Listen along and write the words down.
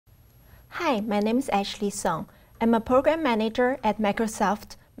Hi, my name is Ashley Song. I'm a program manager at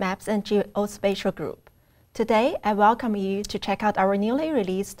Microsoft Maps and Geospatial Group. Today, I welcome you to check out our newly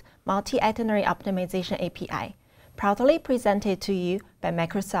released Multi-itinerary Optimization API, proudly presented to you by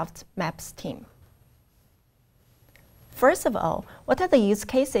Microsoft Maps team. First of all, what are the use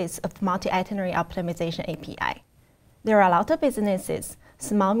cases of Multi-itinerary Optimization API? There are a lot of businesses,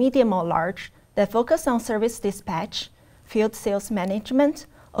 small, medium, or large, that focus on service dispatch, field sales management,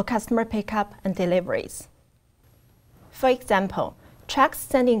 or customer pickup and deliveries. For example, trucks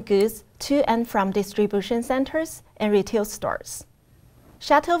sending goods to and from distribution centers and retail stores.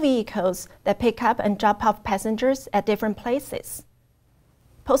 Shuttle vehicles that pick up and drop off passengers at different places.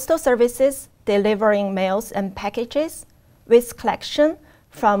 Postal services delivering mails and packages, waste collection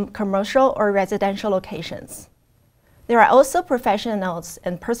from commercial or residential locations. There are also professionals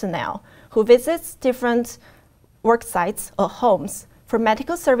and personnel who visit different work sites or homes for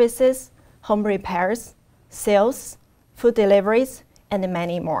medical services, home repairs, sales, food deliveries, and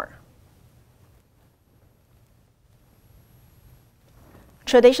many more.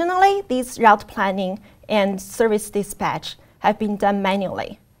 Traditionally, these route planning and service dispatch have been done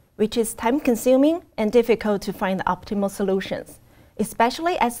manually, which is time-consuming and difficult to find optimal solutions,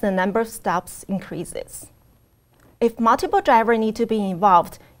 especially as the number of stops increases. If multiple drivers need to be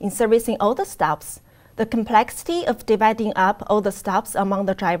involved in servicing all the stops, the complexity of dividing up all the stops among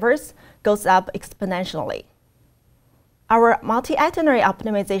the drivers goes up exponentially. Our Multi-itinerary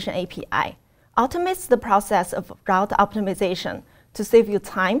Optimization API automates the process of route optimization to save you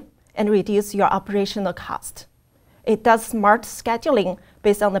time and reduce your operational cost. It does smart scheduling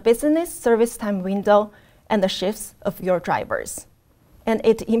based on the business service time window and the shifts of your drivers. And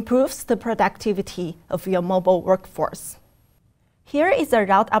it improves the productivity of your mobile workforce. Here is a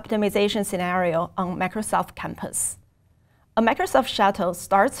route optimization scenario on Microsoft campus. A Microsoft shuttle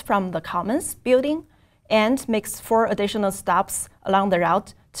starts from the Commons building and makes 4 additional stops along the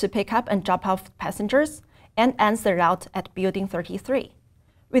route to pick up and drop off passengers and ends the route at Building 33.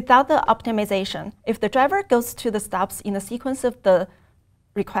 Without the optimization, if the driver goes to the stops in the sequence of the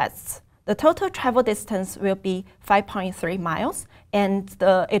requests, the total travel distance will be 5.3 miles, and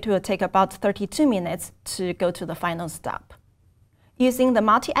it will take about 32 minutes to go to the final stop. Using the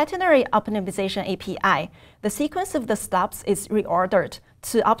Multi-itinerary Optimization API, the sequence of the stops is reordered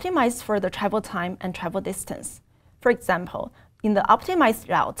to optimize for the travel time and travel distance. For example, in the optimized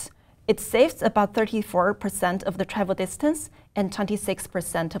route, it saves about 34% of the travel distance and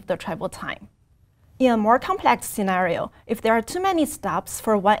 26% of the travel time. In a more complex scenario, if there are too many stops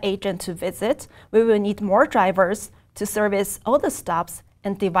for one agent to visit, we will need more drivers to service all the stops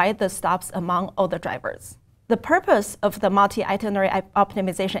and divide the stops among all the drivers. The purpose of the Multi-itinerary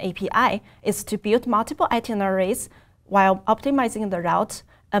Optimization API is to build multiple itineraries while optimizing the route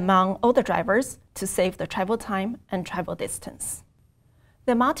among all the drivers to save the travel time and travel distance.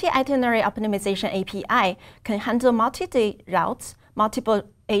 The Multi-itinerary Optimization API can handle multi-day routes, multiple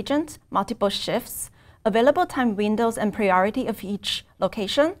agents, multiple shifts, available time windows and priority of each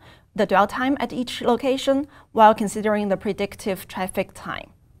location, the dwell time at each location, while considering the predictive traffic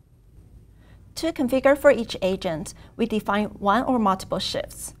time. To configure for each agent, we define one or multiple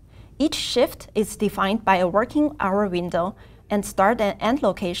shifts. Each shift is defined by a working hour window and start and end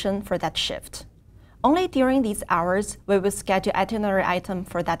location for that shift. Only during these hours, we will schedule itinerary item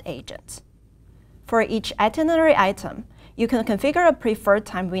for that agent. For each itinerary item, you can configure a preferred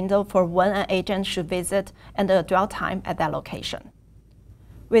time window for when an agent should visit and the dwell time at that location.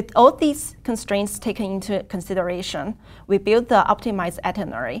 With all these constraints taken into consideration, we build the optimized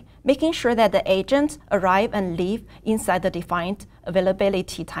itinerary, making sure that the agents arrive and leave inside the defined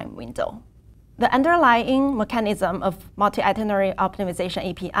availability time window. The underlying mechanism of Multi-itinerary Optimization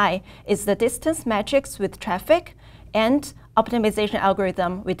API is the distance matrix with traffic and optimization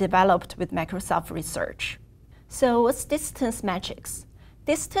algorithm we developed with Microsoft Research. So what's distance matrix?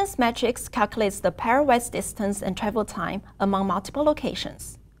 Distance matrix calculates the pairwise distance and travel time among multiple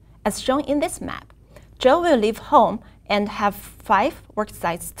locations. As shown in this map, Joe will leave home and have 5 work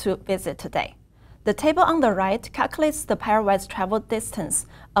sites to visit today. The table on the right calculates the pairwise travel distance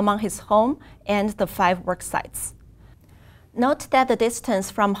among his home and the 5 work sites. Note that the distance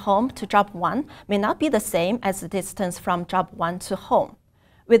from home to job 1 may not be the same as the distance from job 1 to home.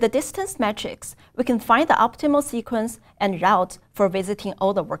 With the distance matrix, we can find the optimal sequence and route for visiting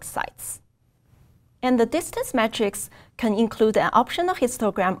all the work sites. And the distance matrix can include an optional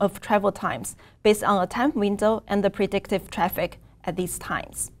histogram of travel times based on a time window and the predictive traffic at these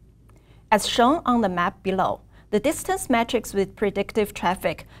times. As shown on the map below, the distance matrix with predictive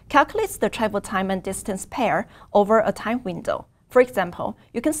traffic calculates the travel time and distance pair over a time window For example,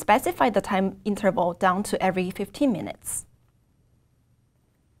 you can specify the time interval down to every 15 minutes.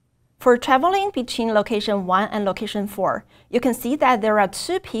 For traveling between location 1 and location 4, you can see that there are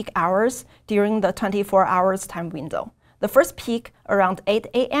 2 peak hours during the 24 hours time window. The first peak around 8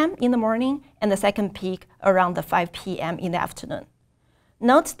 a.m. in the morning and the second peak around the 5 p.m. in the afternoon.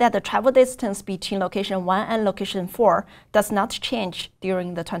 Note that the travel distance between location 1 and location 4 does not change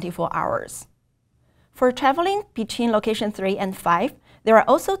during the 24 hours. For traveling between location 3 and 5, there are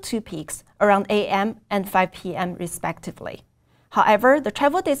also 2 peaks around 8 a.m. and 5 p.m. respectively. However, the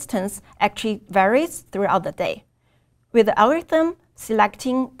travel distance actually varies throughout the day, with the algorithm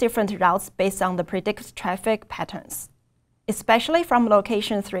selecting different routes based on the predicted traffic patterns. Especially from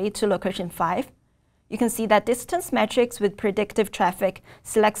location 3 to location 5, you can see that distance metrics with predictive traffic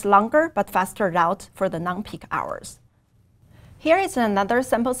selects longer but faster route for the non-peak hours. Here is another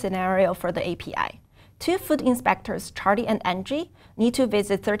sample scenario for the API. 2 food inspectors, Charlie and Angie, need to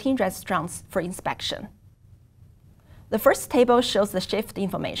visit 13 restaurants for inspection. The first table shows the shift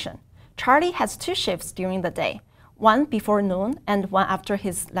information. Charlie has 2 shifts during the day, one before noon and one after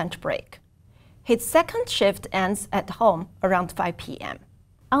his lunch break. His second shift ends at home around 5 p.m.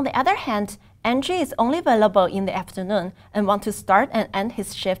 On the other hand, Angie is only available in the afternoon and wants to start and end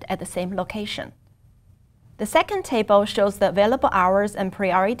his shift at the same location. The second table shows the available hours and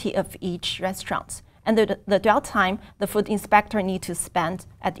priority of each restaurant, and the dwell time the food inspector needs to spend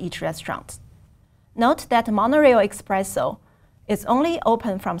at each restaurant. Note that Monorail Espresso is only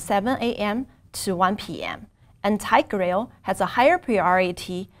open from 7 a.m. to 1 p.m., and Thai Grill has a higher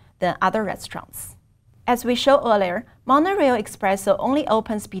priority than other restaurants. As we showed earlier, Monorail Espresso only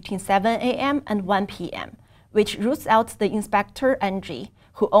opens between 7 a.m. and 1 p.m., which roots out the inspector Angie,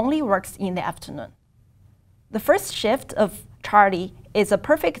 who only works in the afternoon. The first shift of Charlie is a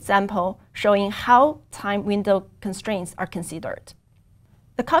perfect example showing how time window constraints are considered.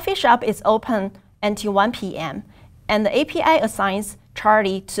 The coffee shop is open until 1 p.m., and the API assigns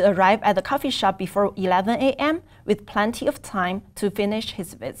Charlie to arrive at the coffee shop before 11 a.m. with plenty of time to finish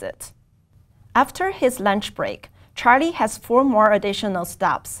his visit. After his lunch break, Charlie has 4 more additional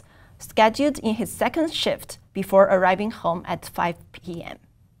stops scheduled in his second shift before arriving home at 5 p.m.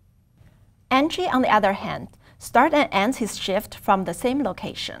 Angie, on the other hand, starts and ends his shift from the same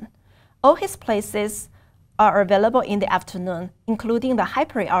location. All his places are available in the afternoon, including the high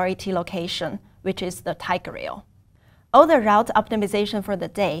priority location, which is the Thai Grill. All the route optimization for the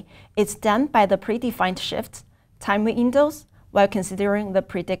day is done by the predefined shifts, time windows, while considering the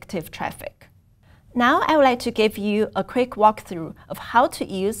predictive traffic. Now I would like to give you a quick walkthrough of how to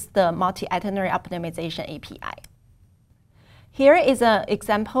use the Multi-itinerary Optimization API. Here is an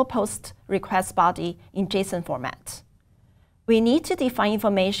example post request body in JSON format. We need to define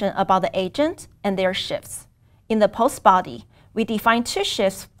information about the agent and their shifts. In the post body, we define 2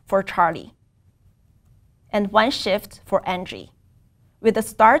 shifts for Charlie and 1 shift for Angie, with the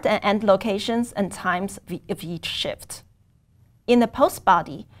start and end locations and times of each shift. In the post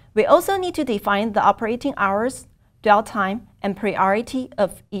body, we also need to define the operating hours, dwell time, and priority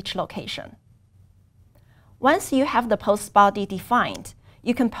of each location. Once you have the post body defined,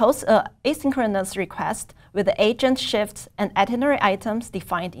 you can post an asynchronous request with the agent shifts and itinerary items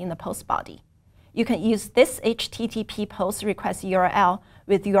defined in the post body. You can use this HTTP post request URL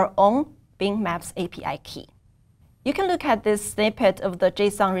with your own Bing Maps API key. You can look at this snippet of the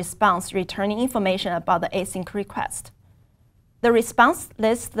JSON response returning information about the async request. The response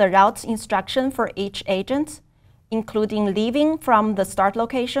lists the route instruction for each agent, including leaving from the start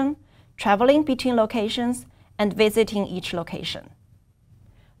location, traveling between locations, and visiting each location.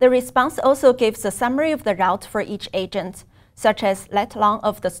 The response also gives a summary of the route for each agent, such as lat long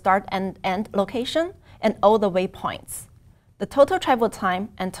of the start and end location and all the waypoints, the total travel time,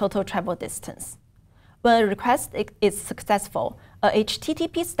 and total travel distance. When a request is successful, a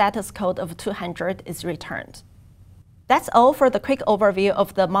HTTP status code of 200 is returned. That's all for the quick overview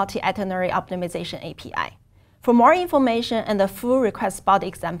of the Multi-itinerary Optimization API. For more information and the full request body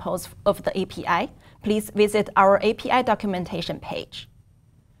examples of the API, please visit our API documentation page.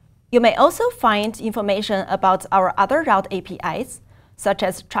 You may also find information about our other route APIs, such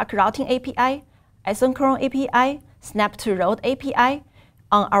as Truck Routing API, Asynchron API, Snap-to-Road API,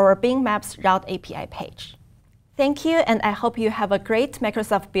 on our Bing Maps Route API page. Thank you, and I hope you have a great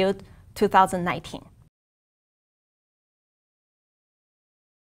Microsoft Build 2019.